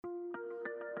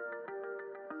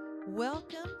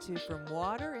Welcome to From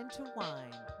Water into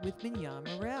Wine with Mignon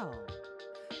Morel,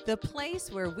 the place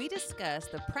where we discuss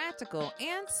the practical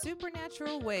and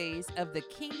supernatural ways of the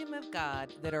kingdom of God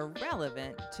that are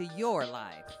relevant to your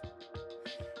life.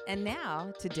 And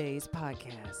now, today's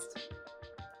podcast.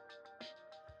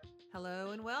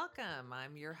 Hello and welcome.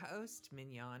 I'm your host,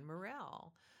 Mignon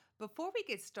Morel. Before we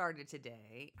get started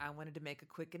today, I wanted to make a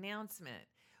quick announcement.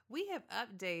 We have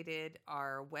updated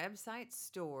our website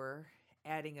store,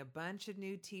 adding a bunch of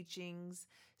new teachings.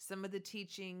 Some of the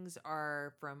teachings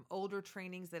are from older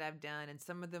trainings that I've done, and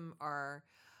some of them are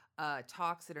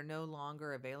talks that are no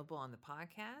longer available on the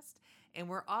podcast. And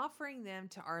we're offering them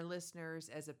to our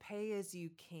listeners as a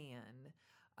pay-as-you-can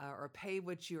or pay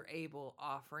what you're able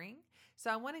offering. So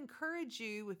I want to encourage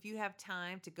you, if you have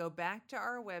time, to go back to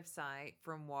our website,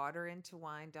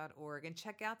 fromwaterintowine.org, and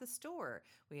check out the store.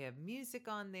 We have music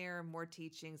on there, more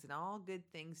teachings, and all good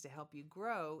things to help you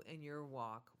grow in your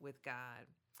walk with God.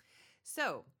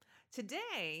 So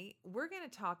today we're going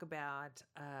to talk about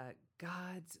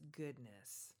God's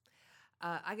goodness.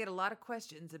 I get a lot of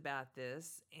questions about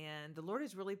this, and the Lord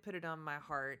has really put it on my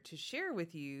heart to share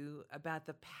with you about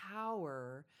the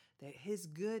power that His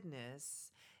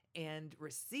goodness and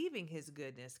receiving His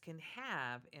goodness can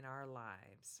have in our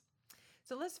lives.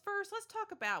 So let's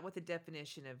talk about what the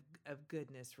definition of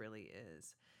goodness really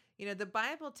is. You know, the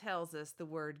Bible tells us the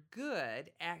word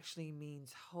good actually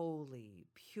means holy,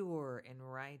 pure, and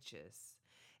righteous.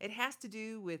 It has to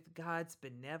do with God's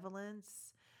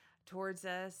benevolence towards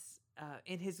us.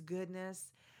 In His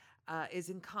goodness is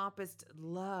encompassed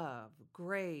love,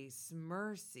 grace,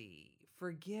 mercy,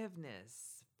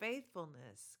 forgiveness,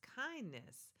 faithfulness,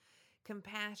 kindness,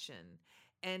 compassion,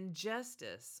 and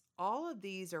justice. All of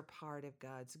these are part of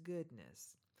God's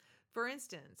goodness. For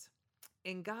instance,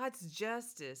 in God's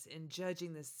justice in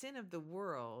judging the sin of the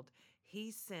world, He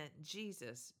sent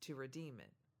Jesus to redeem it.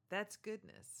 That's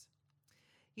goodness.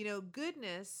 You know,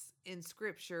 goodness in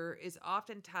Scripture is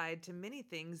often tied to many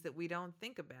things that we don't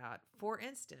think about. For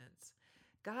instance,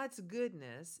 God's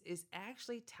goodness is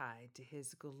actually tied to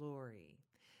His glory.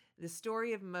 The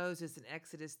story of Moses in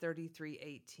Exodus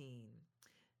 33:18.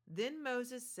 Then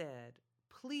Moses said,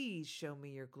 "Please show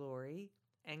me your glory."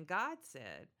 And God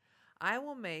said, "I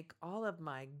will make all of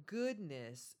my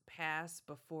goodness pass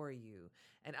before you,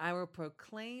 and I will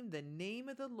proclaim the name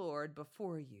of the Lord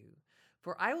before you.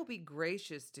 For I will be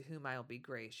gracious to whom I will be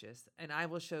gracious, and I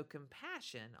will show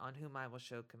compassion on whom I will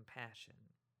show compassion."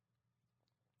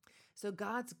 So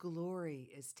God's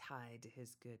glory is tied to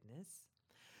His goodness.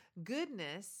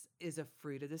 Goodness is a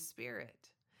fruit of the Spirit.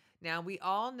 Now, we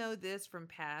all know this from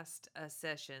past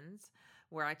sessions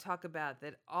where I talk about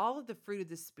that all of the fruit of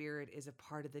the Spirit is a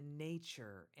part of the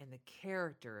nature and the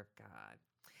character of God.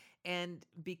 And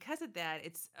because of that,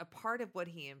 it's a part of what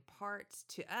He imparts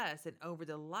to us and over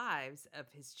the lives of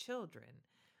His children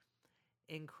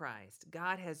in Christ.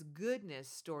 God has goodness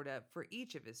stored up for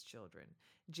each of His children.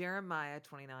 Jeremiah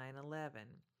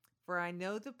 29:11. "For I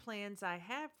know the plans I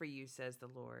have for you, says the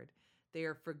Lord. They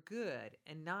are for good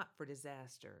and not for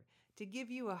disaster, to give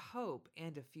you a hope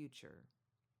and a future."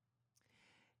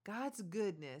 God's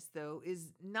goodness, though,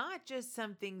 is not just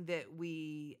something that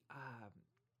we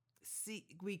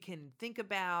can think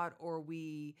about or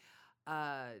we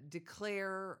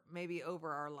declare maybe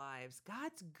over our lives.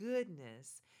 God's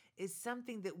goodness is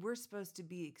something that we're supposed to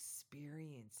be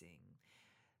experiencing.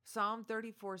 Psalm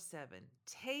 34:7,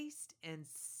 "Taste and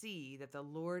see that the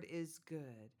Lord is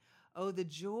good. Oh, the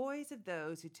joys of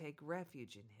those who take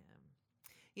refuge in Him."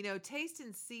 You know, taste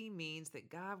and see means that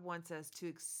God wants us to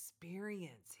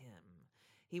experience Him.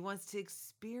 He wants to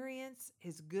experience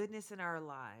His goodness in our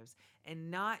lives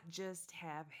and not just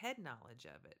have head knowledge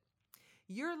of it.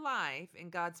 Your life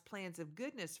and God's plans of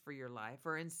goodness for your life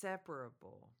are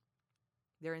inseparable.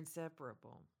 They're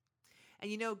inseparable. And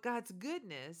you know, God's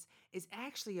goodness is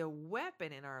actually a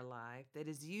weapon in our life that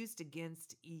is used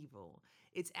against evil.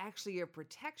 It's actually a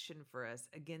protection for us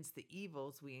against the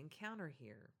evils we encounter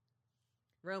here.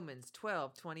 Romans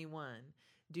 12:21.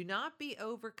 "Do not be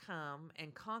overcome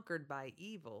and conquered by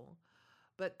evil,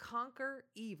 but conquer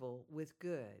evil with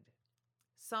good."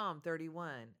 Psalm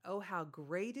 31. "Oh, how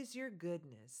great is your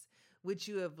goodness, which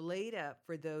you have laid up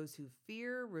for those who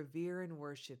fear, revere, and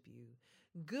worship you.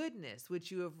 Goodness, which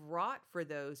you have wrought for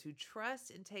those who trust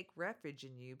and take refuge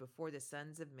in you before the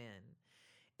sons of men.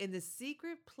 In the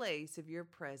secret place of your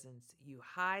presence, you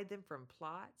hide them from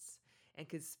plots and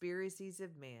conspiracies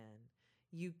of man.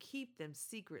 You keep them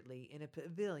secretly in a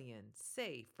pavilion,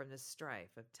 safe from the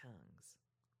strife of tongues."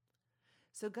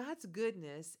 So God's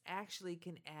goodness actually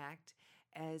can act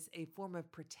as a form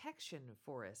of protection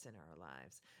for us in our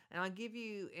lives. And I'll give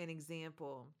you an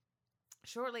example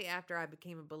Shortly after I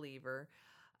became a believer,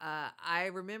 I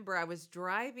remember I was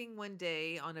driving one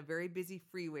day on a very busy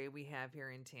freeway we have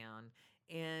here in town,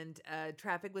 and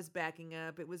traffic was backing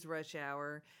up. It was rush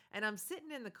hour, and I'm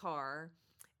sitting in the car,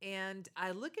 and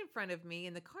I look in front of me,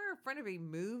 and the car in front of me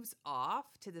moves off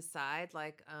to the side,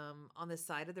 like on the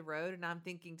side of the road, and I'm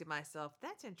thinking to myself,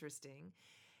 "That's interesting."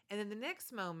 And then the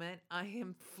next moment, I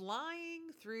am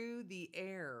flying through the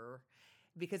air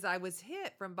because I was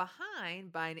hit from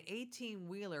behind by an 18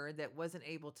 wheeler that wasn't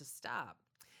able to stop.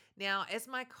 Now, as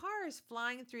my car is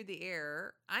flying through the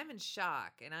air, I'm in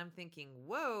shock and I'm thinking,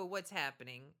 whoa, what's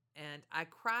happening? And I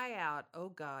cry out, oh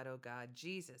God,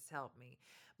 Jesus, help me.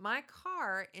 My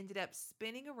car ended up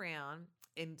spinning around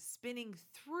and spinning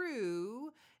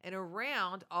through and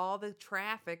around all the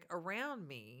traffic around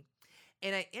me.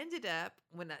 And I ended up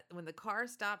when the car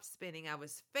stopped spinning, I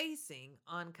was facing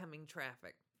oncoming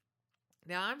traffic.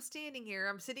 Now I'm standing here,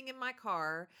 I'm sitting in my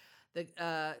car,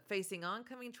 the facing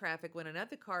oncoming traffic when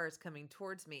another car is coming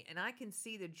towards me, and I can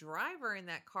see the driver in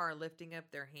that car lifting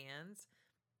up their hands,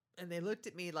 and they looked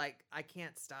at me like I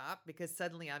can't stop because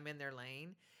suddenly I'm in their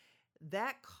lane.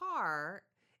 That car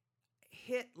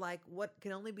hit like what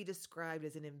can only be described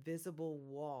as an invisible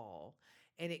wall,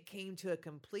 and it came to a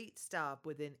complete stop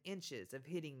within inches of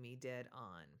hitting me dead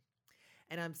on.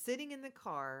 And I'm sitting in the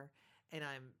car and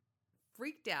I'm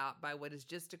freaked out by what has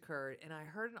just occurred, and I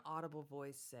heard an audible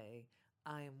voice say,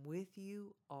 I am with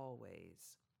you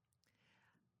always.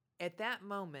 At that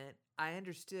moment, I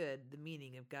understood the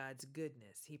meaning of God's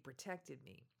goodness. He protected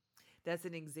me. That's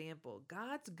an example.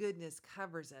 God's goodness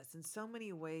covers us in so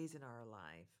many ways in our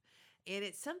life. And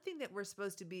it's something that we're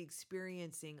supposed to be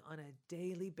experiencing on a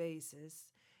daily basis.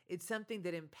 It's something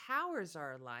that empowers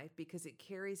our life because it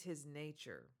carries His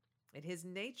nature. And His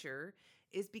nature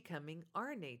is becoming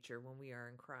our nature when we are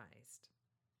in Christ.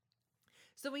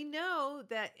 So we know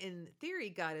that in theory,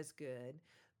 God is good.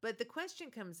 But the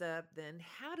question comes up then,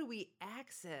 how do we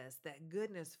access that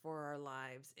goodness for our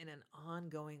lives in an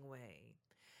ongoing way?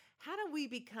 How do we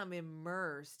become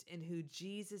immersed in who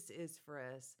Jesus is for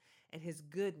us and His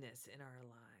goodness in our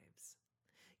lives?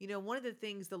 You know, one of the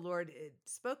things the Lord had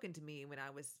spoken to me when I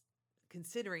was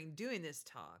considering doing this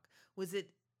talk was that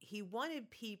He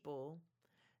wanted people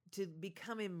to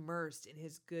become immersed in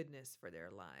His goodness for their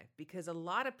life, because a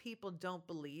lot of people don't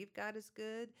believe God is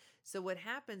good. So what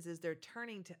happens is they're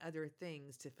turning to other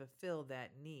things to fulfill that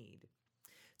need.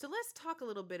 So let's talk a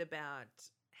little bit about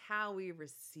how we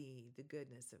receive the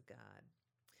goodness of God.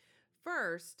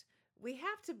 First, we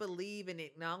have to believe and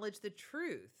acknowledge the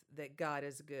truth that God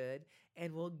is good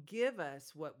and will give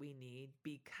us what we need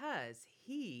because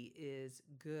He is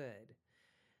good.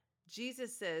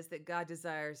 Jesus says that God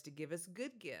desires to give us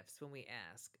good gifts when we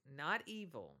ask, not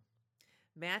evil.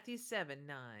 Matthew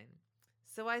 7:9.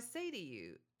 So I say to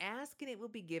you, ask and it will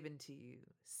be given to you.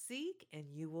 Seek and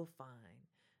you will find.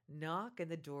 Knock and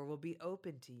the door will be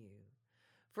open to you.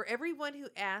 For everyone who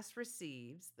asks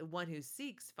receives, the one who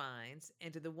seeks finds,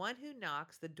 and to the one who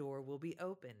knocks the door will be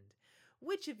opened.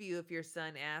 Which of you, if your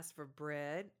son asks for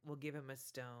bread, will give him a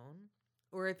stone?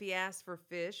 Or if he asks for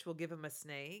fish, will give him a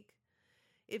snake?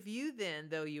 If you then,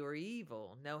 though you are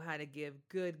evil, know how to give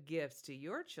good gifts to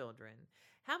your children,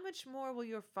 how much more will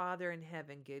your Father in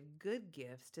heaven give good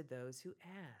gifts to those who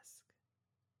ask?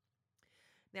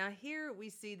 Now, here we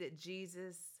see that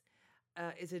Jesus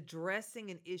is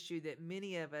addressing an issue that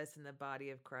many of us in the body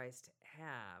of Christ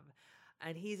have.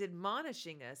 And He's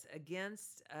admonishing us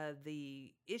against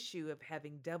the issue of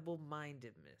having double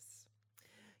mindedness.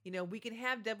 You know, we can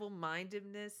have double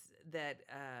mindedness that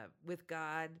with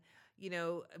God, you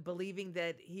know, believing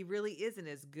that He really isn't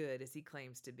as good as He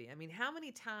claims to be. I mean, how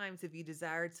many times have you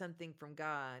desired something from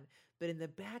God, but in the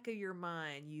back of your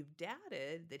mind, you've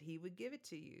doubted that He would give it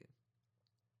to you?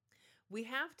 We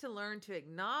have to learn to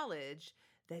acknowledge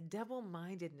that double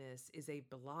mindedness is a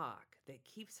block that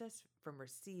keeps us from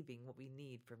receiving what we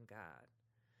need from God.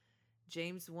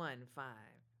 James 1:5.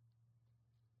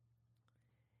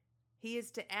 He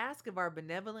is to ask of our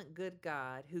benevolent good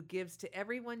God, who gives to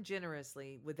everyone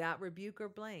generously without rebuke or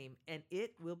blame, and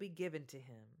it will be given to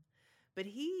him. But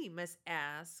he must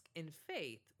ask in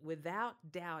faith without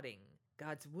doubting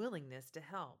God's willingness to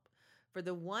help. For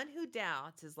the one who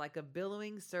doubts is like a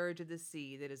billowing surge of the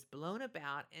sea that is blown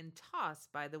about and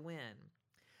tossed by the wind.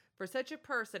 For such a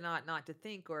person ought not to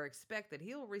think or expect that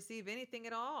he will receive anything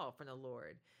at all from the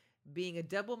Lord, being a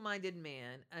double minded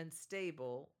man,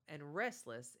 unstable and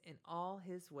restless in all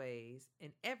his ways,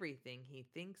 in everything he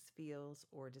thinks, feels,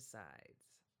 or decides.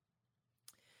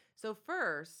 So,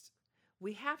 first,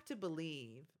 we have to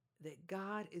believe that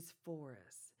God is for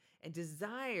us and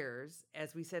desires,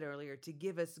 as we said earlier, to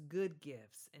give us good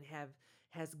gifts and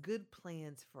has good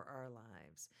plans for our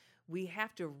lives. We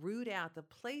have to root out the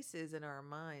places in our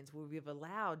minds where we've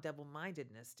allowed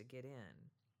double-mindedness to get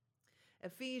in.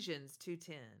 Ephesians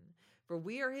 2:10, for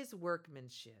we are his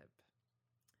workmanship,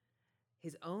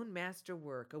 his own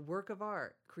masterwork, a work of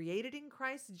art, created in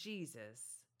Christ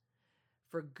Jesus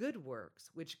for good works,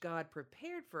 which God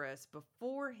prepared for us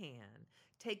beforehand,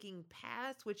 taking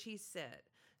paths which he set,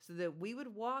 so that we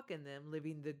would walk in them,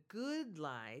 living the good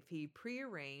life he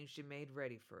prearranged and made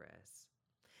ready for us.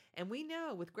 And we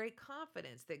know with great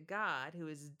confidence that God, who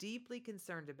is deeply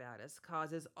concerned about us,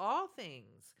 causes all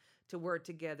things to work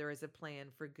together as a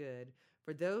plan for good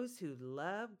for those who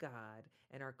love God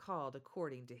and are called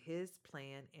according to his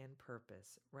plan and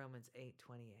purpose. Romans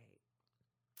 8:28.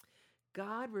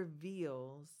 God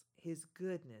reveals his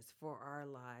goodness for our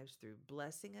lives through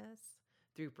blessing us,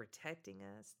 through protecting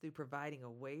us, through providing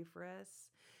a way for us,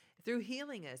 through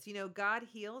healing us. You know, God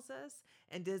heals us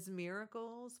and does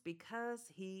miracles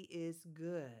because he is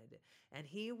good. And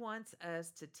he wants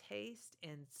us to taste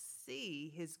and see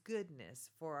his goodness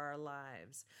for our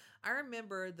lives. I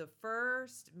remember the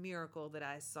first miracle that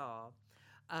I saw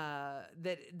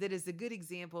that is a good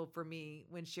example for me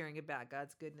when sharing about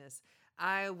God's goodness.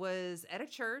 I was at a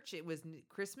church. It was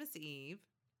Christmas Eve,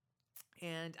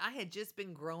 and I had just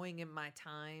been growing in my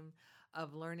time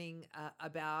of learning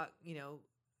about,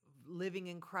 living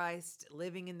in Christ,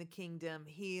 living in the kingdom,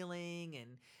 healing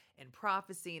and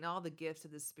prophecy and all the gifts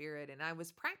of the Spirit. And I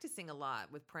was practicing a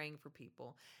lot with praying for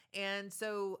people. And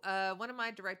so one of my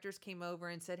directors came over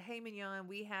and said, "Hey, Mignon,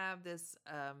 we have this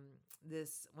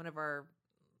one of our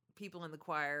people in the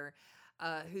choir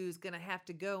who's going to have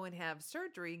to go and have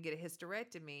surgery and get a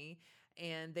hysterectomy.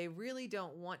 And they really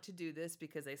don't want to do this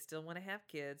because they still want to have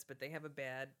kids, but they have a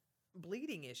bad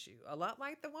bleeding issue, a lot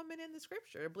like the woman in the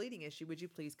scripture, a bleeding issue. Would you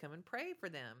please come and pray for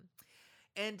them?"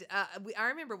 And I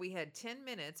remember we had 10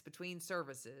 minutes between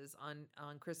services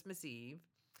on Christmas Eve.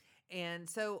 And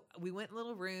so we went in a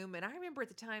little room, and I remember at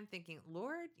the time thinking,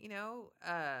 Lord,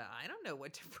 I don't know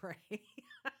what to pray.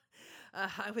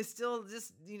 I was still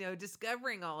just,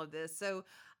 discovering all of this. So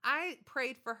I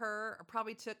prayed for her. I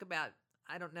probably took about,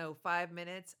 5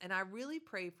 minutes. And I really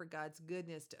prayed for God's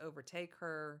goodness to overtake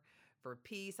her, for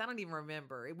peace. I don't even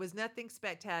remember. It was nothing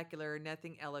spectacular,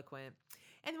 nothing eloquent.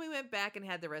 And then we went back and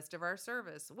had the rest of our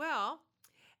service. Well,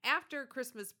 after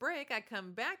Christmas break, I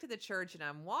come back to the church and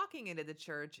I'm walking into the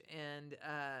church, and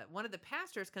one of the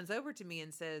pastors comes over to me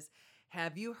and says,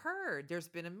 "Have you heard? There's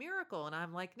been a miracle." And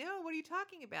I'm like, "No, what are you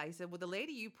talking about?" He said, "Well, the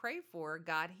lady you prayed for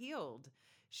got healed.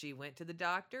 She went to the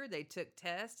doctor. They took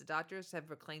tests. The doctors have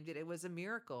proclaimed it was a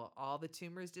miracle. All the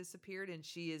tumors disappeared, and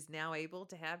she is now able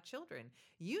to have children.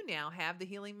 You now have the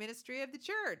healing ministry of the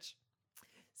church."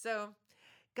 So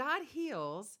God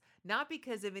heals not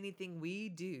because of anything we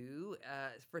do,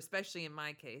 especially in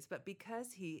my case, but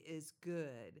because he is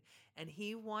good. And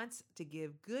he wants to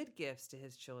give good gifts to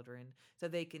his children so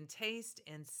they can taste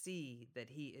and see that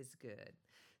he is good.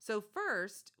 So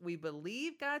first, we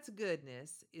believe God's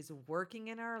goodness is working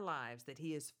in our lives, that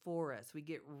he is for us. We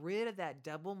get rid of that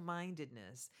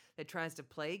double-mindedness that tries to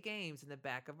play games in the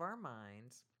back of our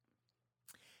minds.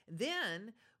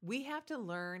 Then we have to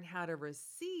learn how to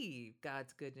receive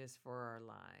God's goodness for our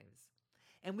lives.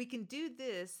 And we can do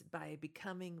this by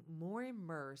becoming more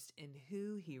immersed in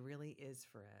who he really is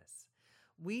for us.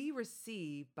 We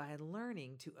receive by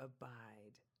learning to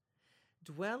abide.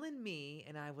 Dwell in me,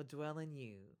 and I will dwell in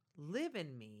you. Live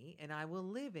in me, and I will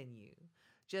live in you.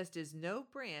 Just as no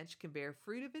branch can bear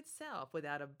fruit of itself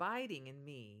without abiding in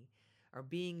me, or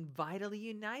being vitally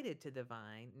united to the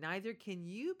vine, neither can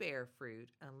you bear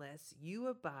fruit unless you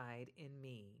abide in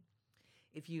me.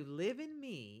 If you live in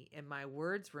me, and my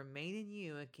words remain in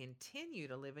you and continue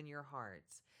to live in your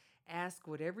hearts, ask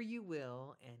whatever you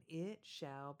will, and it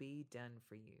shall be done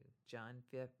for you. John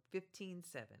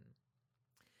 15:7.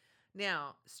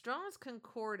 Now, Strong's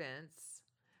Concordance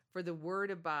for the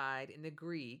word abide in the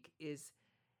Greek is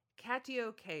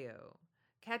katiokeo.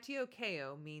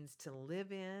 Katiokeo means to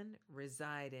live in,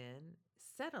 reside in,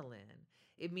 settle in.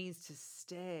 It means to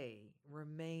stay,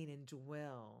 remain, and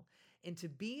dwell, and to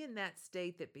be in that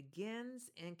state that begins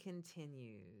and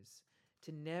continues,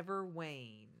 to never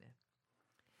wane.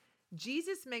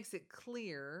 Jesus makes it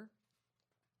clear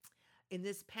in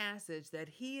this passage that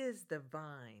he is the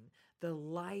vine, the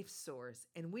life source,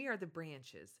 and we are the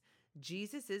branches.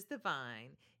 Jesus is the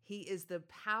vine. He is the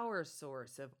power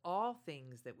source of all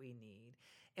things that we need.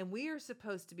 And we are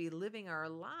supposed to be living our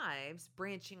lives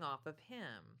branching off of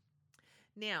him.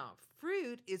 Now,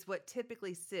 fruit is what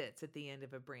typically sits at the end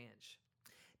of a branch.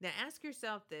 Now ask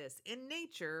yourself this: in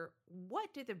nature,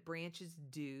 what do the branches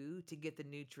do to get the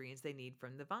nutrients they need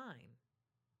from the vine?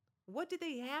 What do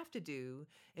they have to do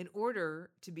in order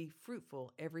to be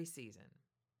fruitful every season?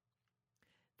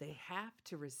 They have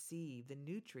to receive the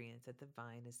nutrients that the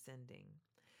vine is sending.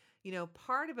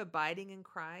 Part of abiding in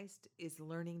Christ is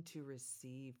learning to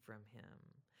receive from Him.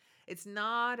 It's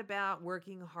not about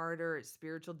working harder at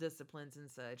spiritual disciplines and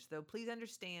such, though please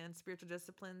understand spiritual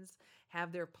disciplines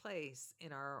have their place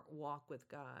in our walk with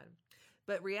God.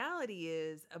 But reality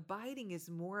is, abiding is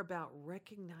more about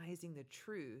recognizing the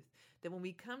truth that when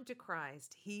we come to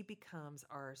Christ, He becomes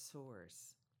our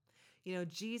source.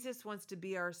 Jesus wants to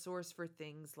be our source for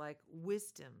things like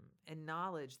wisdom and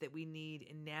knowledge that we need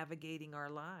in navigating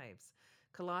our lives.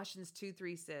 Colossians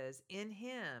 2:3 says, "In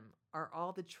Him are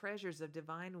all the treasures of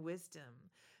divine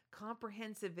wisdom,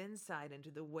 comprehensive insight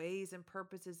into the ways and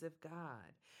purposes of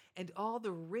God, and all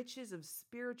the riches of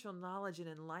spiritual knowledge and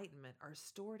enlightenment are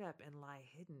stored up and lie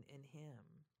hidden in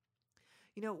Him."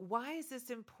 Why is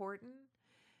this important?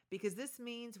 Because this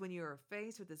means when you are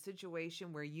faced with a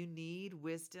situation where you need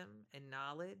wisdom and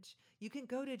knowledge, you can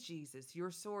go to Jesus, your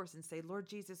source, and say, "Lord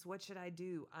Jesus, what should I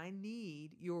do? I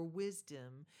need your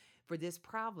wisdom for this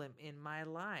problem in my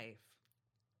life.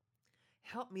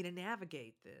 Help me to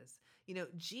navigate this."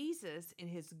 Jesus, in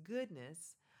His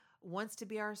goodness, wants to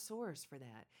be our source for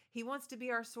that. He wants to be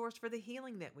our source for the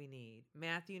healing that we need.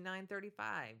 Matthew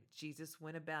 9:35, Jesus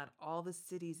went about all the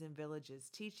cities and villages,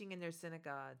 teaching in their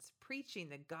synagogues, preaching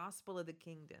the gospel of the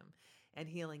kingdom, and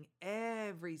healing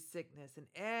every sickness and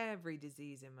every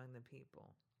disease among the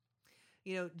people.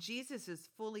 Jesus is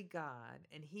fully God,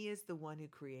 and He is the one who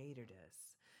created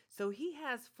us. So He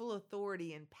has full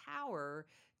authority and power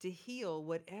to heal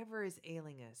whatever is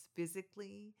ailing us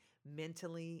physically,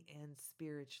 mentally, and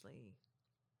spiritually.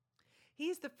 He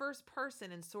is the first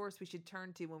person and source we should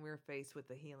turn to when we're faced with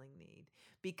a healing need,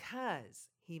 because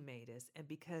He made us and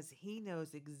because He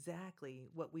knows exactly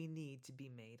what we need to be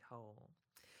made whole.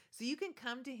 So you can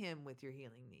come to Him with your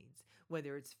healing needs,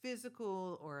 whether it's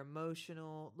physical or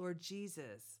emotional. "Lord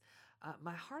Jesus,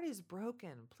 my heart is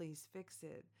broken. Please fix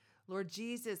it. Lord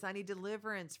Jesus, I need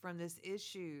deliverance from this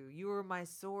issue. You are my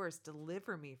source.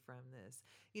 Deliver me from this."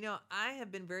 I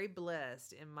have been very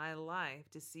blessed in my life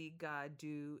to see God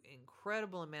do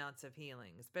incredible amounts of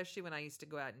healing, especially when I used to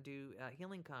go out and do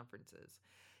healing conferences.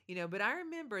 But I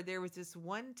remember there was this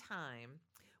one time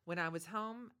when I was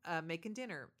home making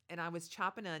dinner, and I was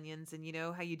chopping onions, and you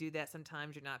know how you do that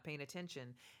sometimes, you're not paying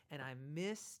attention, and I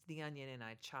missed the onion and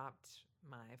I chopped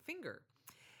my finger.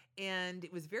 And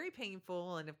it was very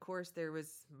painful, and of course there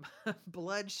was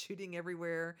blood shooting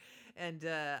everywhere, and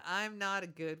I'm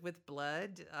not good with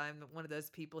blood. I'm one of those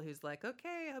people who's like,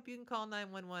 "Okay, I hope you can call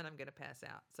 911. I'm going to pass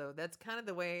out." So that's kind of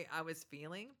the way I was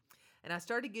feeling, and I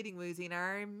started getting woozy, and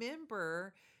I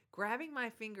remember grabbing my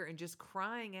finger and just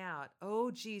crying out,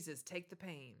 "Oh, Jesus, take the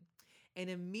pain." And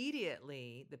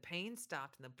immediately the pain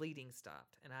stopped and the bleeding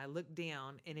stopped. And I looked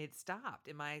down and it stopped,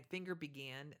 and my finger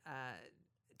began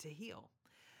to heal.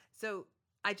 So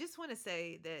I just want to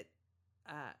say that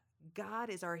uh,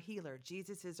 God is our healer.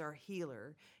 Jesus is our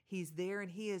healer. He's there, and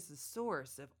He is the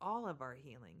source of all of our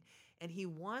healing. And He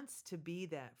wants to be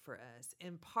that for us.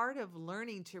 And part of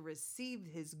learning to receive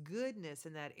His goodness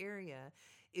in that area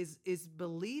is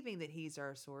believing that He's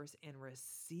our source and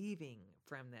receiving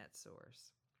from that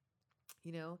source.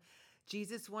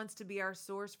 Jesus wants to be our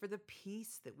source for the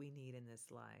peace that we need in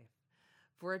this life.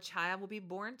 "For a child will be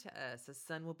born to us, a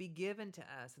son will be given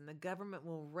to us, and the government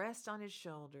will rest on His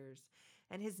shoulders,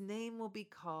 and His name will be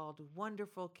called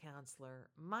Wonderful Counselor,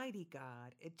 Mighty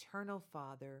God, Eternal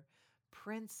Father,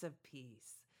 Prince of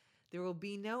Peace. There will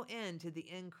be no end to the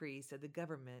increase of the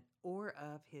government or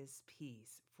of His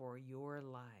peace for your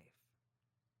life."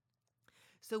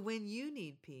 So when you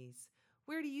need peace,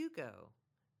 where do you go?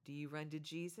 Do you run to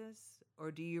Jesus,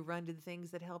 or do you run to the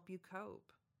things that help you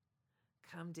cope?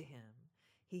 Come to Him.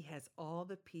 He has all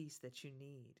the peace that you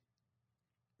need.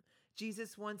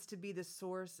 Jesus wants to be the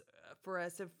source for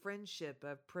us of friendship,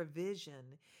 of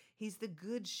provision. He's the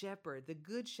good shepherd. The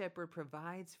good shepherd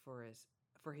provides for us,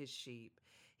 for His sheep.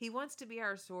 He wants to be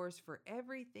our source for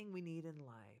everything we need in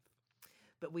life.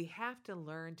 But we have to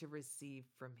learn to receive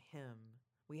from Him.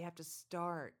 We have to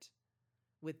start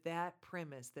with that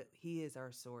premise that He is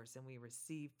our source and we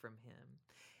receive from Him.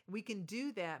 We can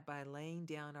do that by laying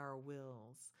down our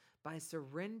wills, by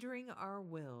surrendering our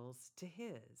wills to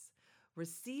His.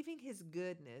 Receiving His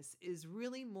goodness is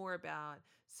really more about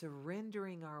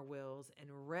surrendering our wills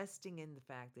and resting in the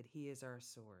fact that He is our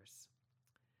source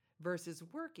versus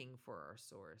working for our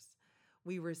source.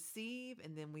 We receive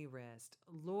and then we rest.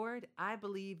 Lord, I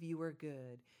believe you are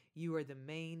good. You are the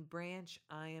main branch.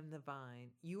 I am the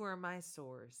vine. You are my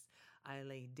source. I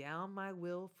lay down my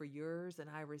will for yours and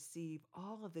I receive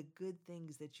all of the good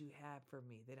things that you have for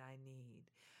me that I need.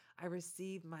 I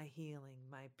receive my healing,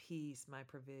 my peace, my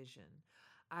provision.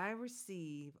 I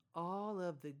receive all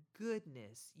of the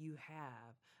goodness you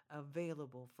have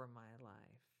available for my life.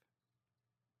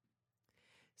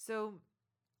 So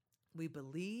we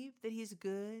believe that he's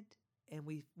good and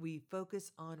we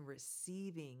focus on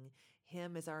receiving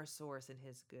him as our source and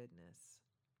his goodness.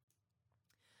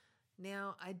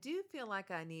 Now, I do feel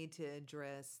like I need to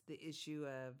address the issue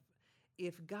of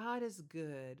if God is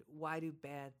good, why do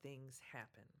bad things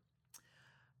happen?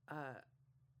 Uh,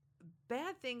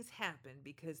 Bad things happen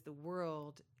because the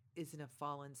world is in a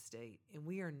fallen state and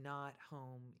we are not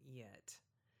home yet.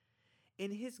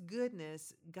 In his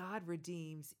goodness, God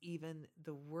redeems even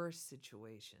the worst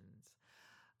situations.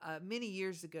 Many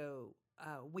years ago,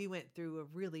 we went through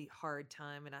a really hard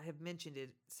time, and I have mentioned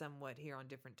it somewhat here on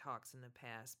different talks in the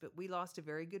past, but we lost a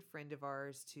very good friend of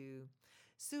ours to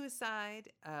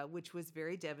suicide, which was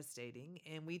very devastating,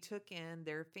 and we took in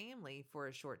their family for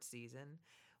a short season,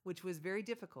 which was very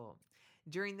difficult.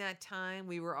 During that time,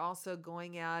 we were also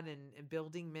going out and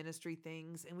building ministry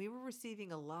things, and we were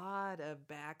receiving a lot of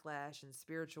backlash and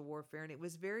spiritual warfare, and it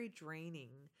was very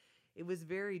draining. It was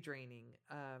very draining.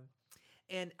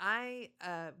 And I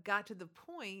got to the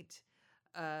point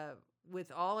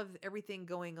with all of everything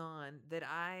going on that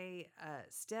I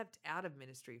stepped out of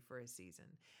ministry for a season.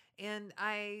 And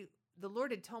the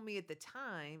Lord had told me at the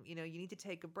time, you need to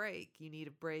take a break. You need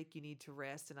a break. You need to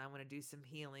rest. And I want to do some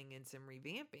healing and some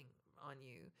revamping on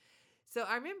you. So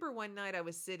I remember one night I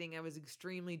was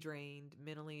extremely drained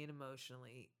mentally and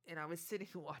emotionally, and I was sitting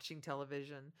watching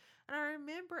television. And I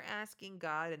remember asking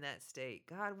God in that state,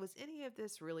 God, was any of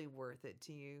this really worth it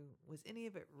to you? Was any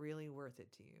of it really worth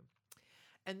it to you?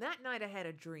 And that night I had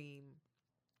a dream.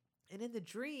 And in the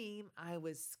dream, I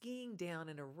was skiing down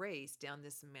in a race down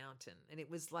this mountain. And it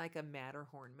was like a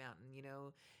Matterhorn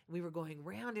mountain. We were going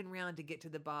round and round to get to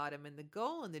the bottom. And the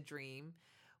goal in the dream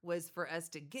was for us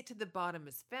to get to the bottom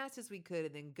as fast as we could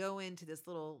and then go into this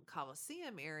little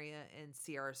Coliseum area and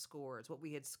see our scores, what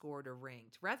we had scored or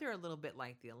ranked, rather a little bit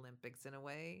like the Olympics in a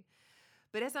way.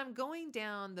 But as I'm going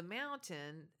down the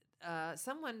mountain,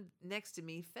 someone next to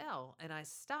me fell and I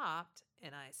stopped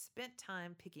and I spent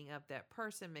time picking up that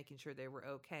person, making sure they were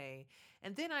okay.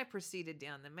 And then I proceeded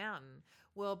down the mountain.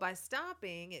 Well, by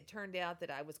stopping, it turned out that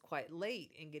I was quite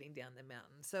late in getting down the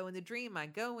mountain. So in the dream, I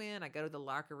go to the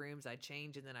locker rooms, I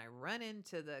change, and then I run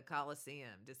into the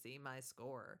Coliseum to see my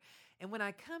score. And when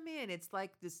I come in, it's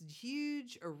like this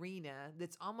huge arena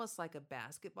that's almost like a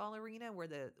basketball arena where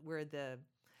the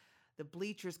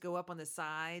bleachers go up on the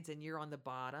sides and you're on the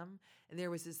bottom. And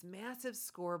there was this massive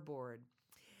scoreboard.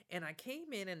 And I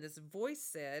came in and this voice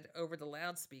said over the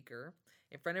loudspeaker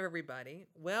in front of everybody,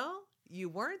 well, you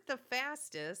weren't the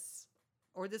fastest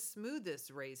or the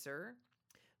smoothest racer,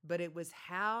 but it was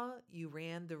how you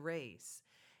ran the race.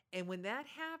 And when that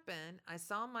happened, I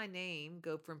saw my name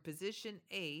go from position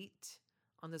 8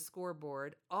 on the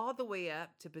scoreboard all the way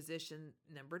up to position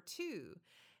number 2.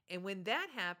 And when that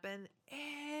happened,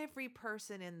 every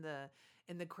person in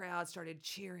the crowd started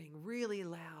cheering really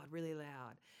loud, really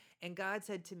loud. And God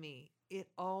said to me, it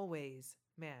always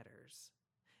matters.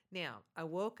 Now, I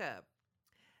woke up.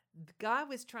 God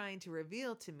was trying to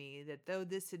reveal to me that though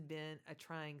this had been a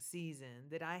trying season,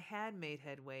 that I had made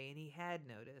headway and he had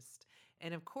noticed.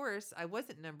 And of course, I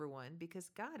wasn't number one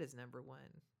because God is number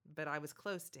one, but I was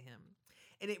close to him.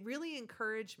 And it really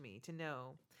encouraged me to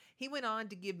know. He went on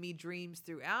to give me dreams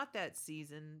throughout that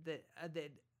season that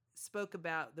spoke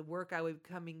about the work I was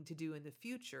coming to do in the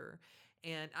future.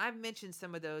 And I've mentioned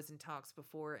some of those in talks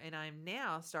before, and I'm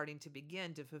now starting to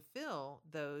begin to fulfill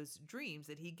those dreams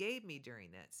that he gave me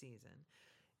during that season.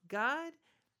 God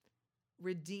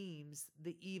redeems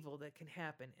the evil that can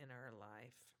happen in our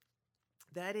life.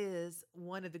 That is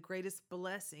one of the greatest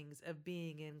blessings of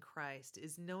being in Christ,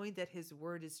 is knowing that his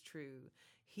word is true.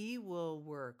 He will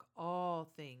work all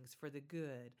things for the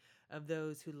good of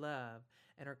those who love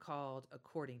and are called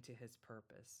according to his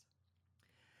purpose.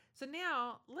 So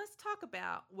now let's talk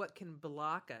about what can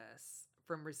block us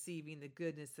from receiving the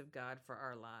goodness of God for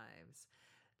our lives.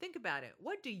 Think about it.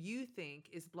 What do you think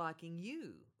is blocking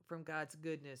you from God's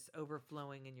goodness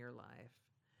overflowing in your life?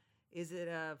 Is it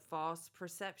a false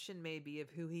perception maybe of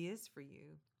who he is for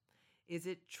you? Is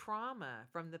it trauma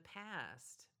from the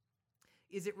past?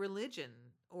 Is it religion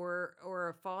or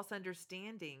a false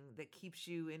understanding that keeps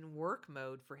you in work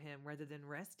mode for him rather than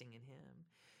resting in him?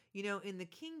 In the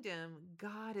kingdom,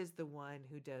 God is the one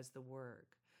who does the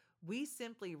work. We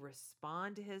simply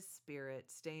respond to his spirit,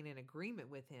 staying in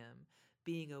agreement with him,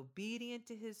 being obedient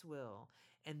to his will,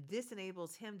 and this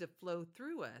enables him to flow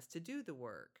through us to do the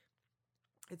work.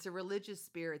 It's a religious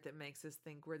spirit that makes us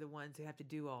think we're the ones who have to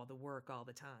do all the work all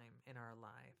the time in our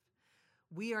life.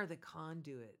 We are the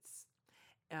conduits.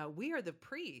 We are the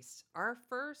priests. Our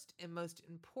first and most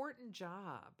important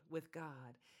job with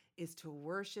God is to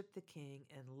worship the King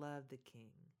and love the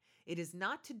King. It is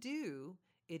not to do,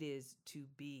 it is to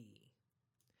be.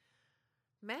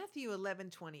 Matthew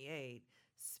 11:28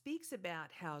 speaks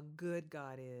about how good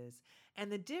God is and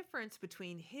the difference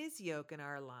between his yoke in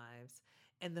our lives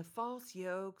and the false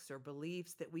yokes or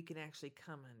beliefs that we can actually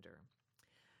come under.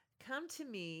 Come to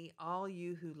me, all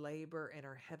you who labor and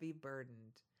are heavy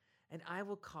burdened, and I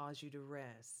will cause you to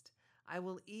rest. I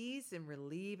will ease and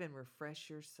relieve and refresh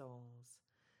your souls.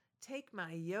 Take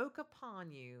my yoke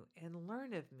upon you and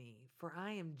learn of me, for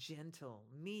I am gentle,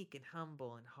 meek, and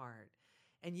humble in heart,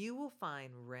 and you will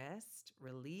find rest,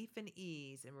 relief, and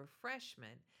ease and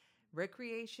refreshment,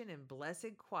 recreation, and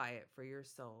blessed quiet for your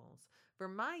souls. For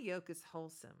my yoke is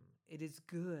wholesome, it is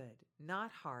good,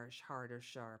 not harsh, hard, or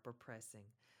sharp, or pressing,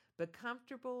 but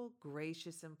comfortable,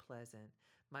 gracious, and pleasant.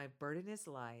 My burden is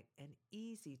light and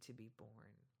easy to be borne.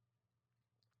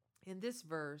 In this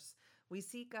verse, we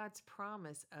see God's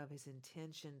promise of his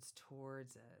intentions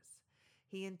towards us.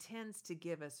 He intends to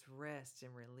give us rest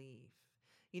and relief.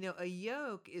 A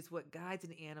yoke is what guides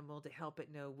an animal to help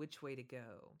it know which way to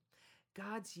go.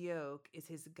 God's yoke is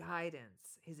his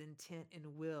guidance, his intent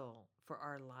and will for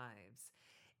our lives.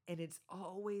 And it's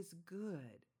always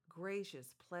good,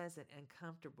 gracious, pleasant, and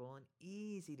comfortable and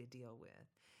easy to deal with.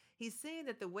 He's saying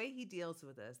that the way he deals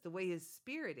with us, the way his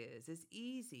spirit is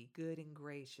easy, good, and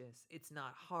gracious. It's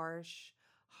not harsh,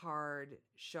 hard,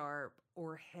 sharp,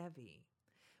 or heavy.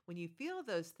 When you feel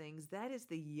those things, that is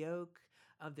the yoke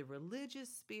of the religious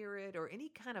spirit or any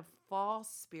kind of false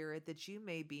spirit that you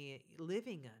may be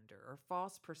living under or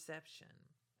false perception.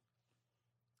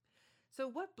 So,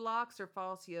 what blocks or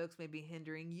false yokes may be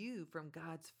hindering you from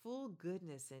God's full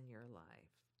goodness in your life?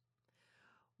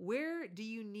 Where do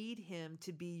you need him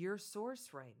to be your source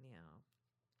right now?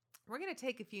 We're going to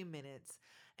take a few minutes,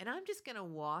 and I'm just going to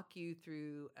walk you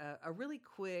through a really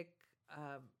quick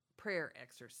prayer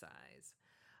exercise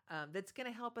that's going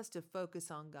to help us to focus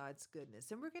on God's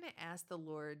goodness. And we're going to ask the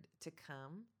Lord to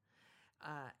come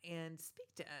and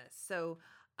speak to us. So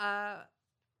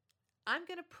I'm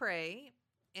going to pray,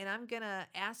 and I'm going to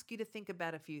ask you to think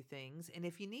about a few things. And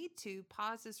if you need to,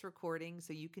 pause this recording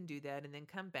so you can do that and then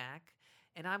come back,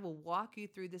 and I will walk you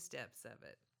through the steps of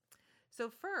it. So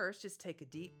first, just take a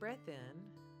deep breath in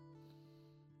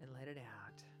and let it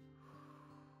out.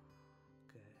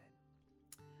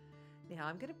 Good. Now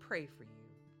I'm going to pray for you.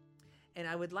 And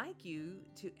I would like you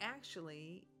to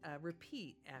actually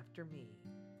repeat after me.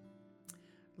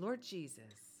 Lord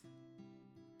Jesus,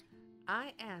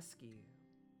 I ask you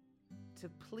to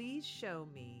please show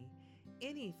me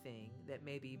anything that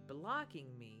may be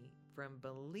blocking me from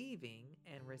believing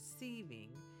and receiving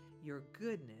your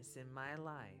goodness in my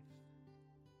life.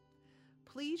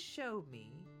 Please show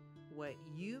me what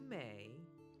you may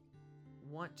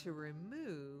want to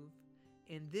remove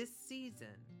in this season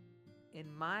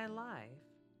in my life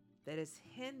that is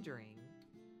hindering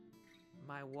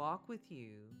my walk with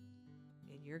you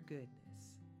in your goodness.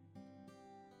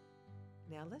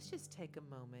 Now let's just take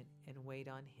a moment and wait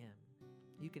on him.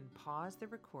 You can pause the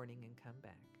recording and come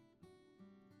back.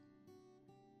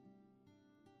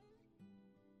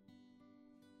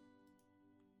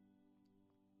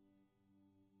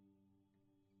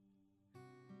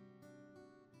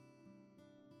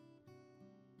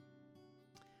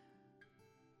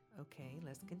 Okay,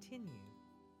 let's continue.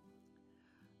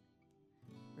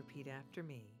 Repeat after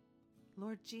me.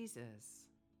 Lord Jesus,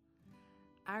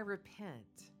 I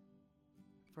repent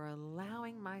for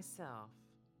allowing myself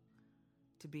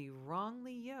to be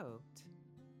wrongly yoked.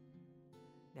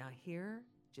 Now here,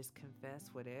 just confess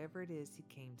whatever it is that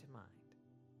came to mind.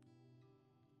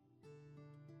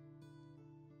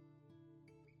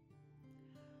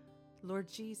 Lord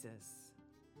Jesus,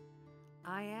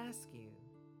 I ask you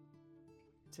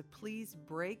to please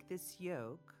break this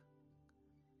yoke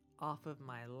off of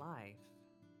my life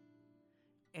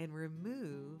and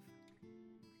remove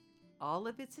all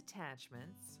of its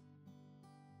attachments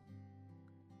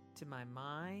to my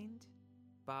mind,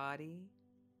 body,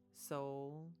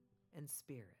 soul, and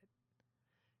spirit.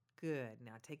 Good.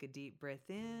 Now take a deep breath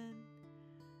in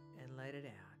and let it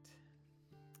out.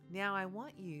 Now I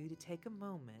want you to take a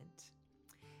moment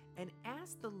and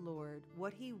ask the Lord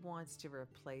what he wants to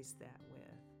replace that with.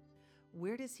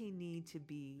 Where does he need to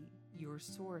be your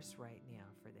source right now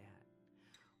for that?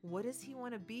 What does he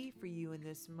want to be for you in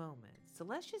this moment? So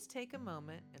let's just take a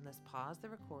moment and let's pause the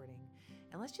recording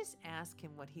and let's just ask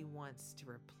him what he wants to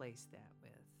replace that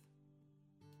with.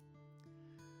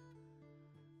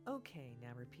 Okay, now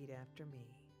repeat after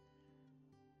me.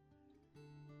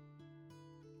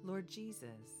 Lord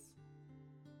Jesus,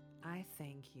 I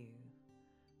thank you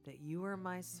that you are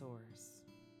my source.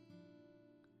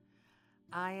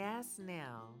 I ask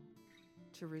now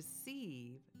to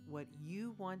receive what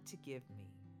you want to give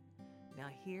me. Now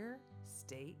here,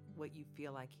 state what you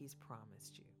feel like he's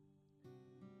promised you.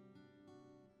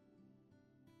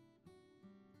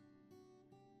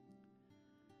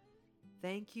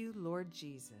 Thank you, Lord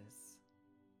Jesus,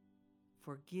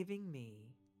 for giving me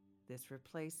this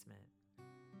replacement.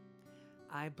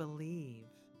 I believe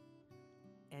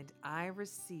and I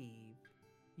receive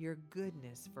your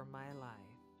goodness for my life.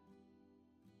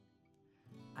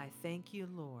 I thank you,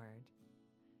 Lord,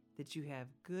 that you have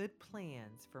good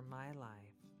plans for my life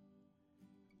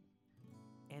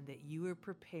and that you have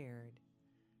prepared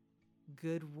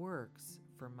good works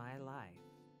for my life.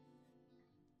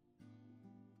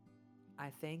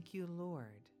 I thank you, Lord,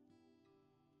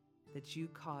 that you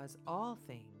cause all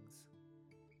things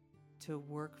to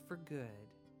work for good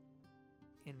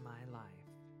in my life.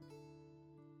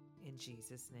 In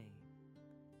Jesus' name.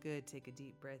 Good. Take a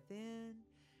deep breath in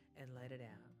and let it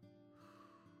out.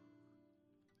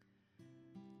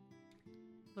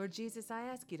 Lord Jesus, I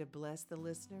ask you to bless the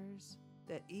listeners,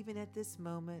 that even at this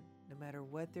moment, no matter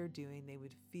what they're doing, they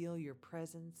would feel your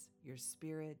presence, your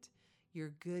spirit, your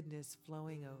goodness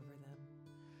flowing over them.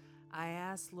 I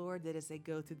ask, Lord, that as they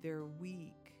go through their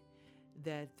week,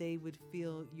 that they would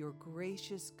feel your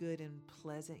gracious, good, and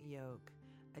pleasant yoke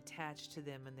attached to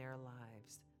them in their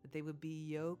lives, that they would be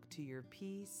yoked to your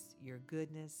peace, your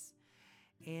goodness,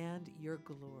 and your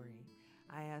glory.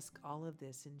 I ask all of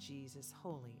this in Jesus'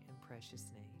 holy and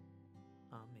precious name.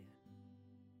 Amen.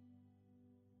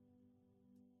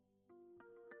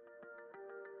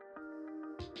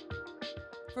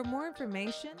 For more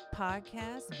information,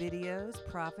 podcasts, videos,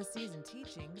 prophecies, and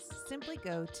teachings, simply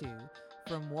go to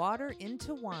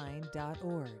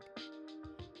FromWaterIntoWine.org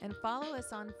and follow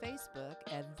us on Facebook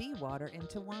at The Water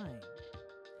Into Wine.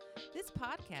 This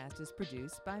podcast is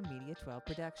produced by Media 12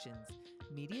 Productions,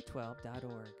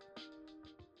 media12.org.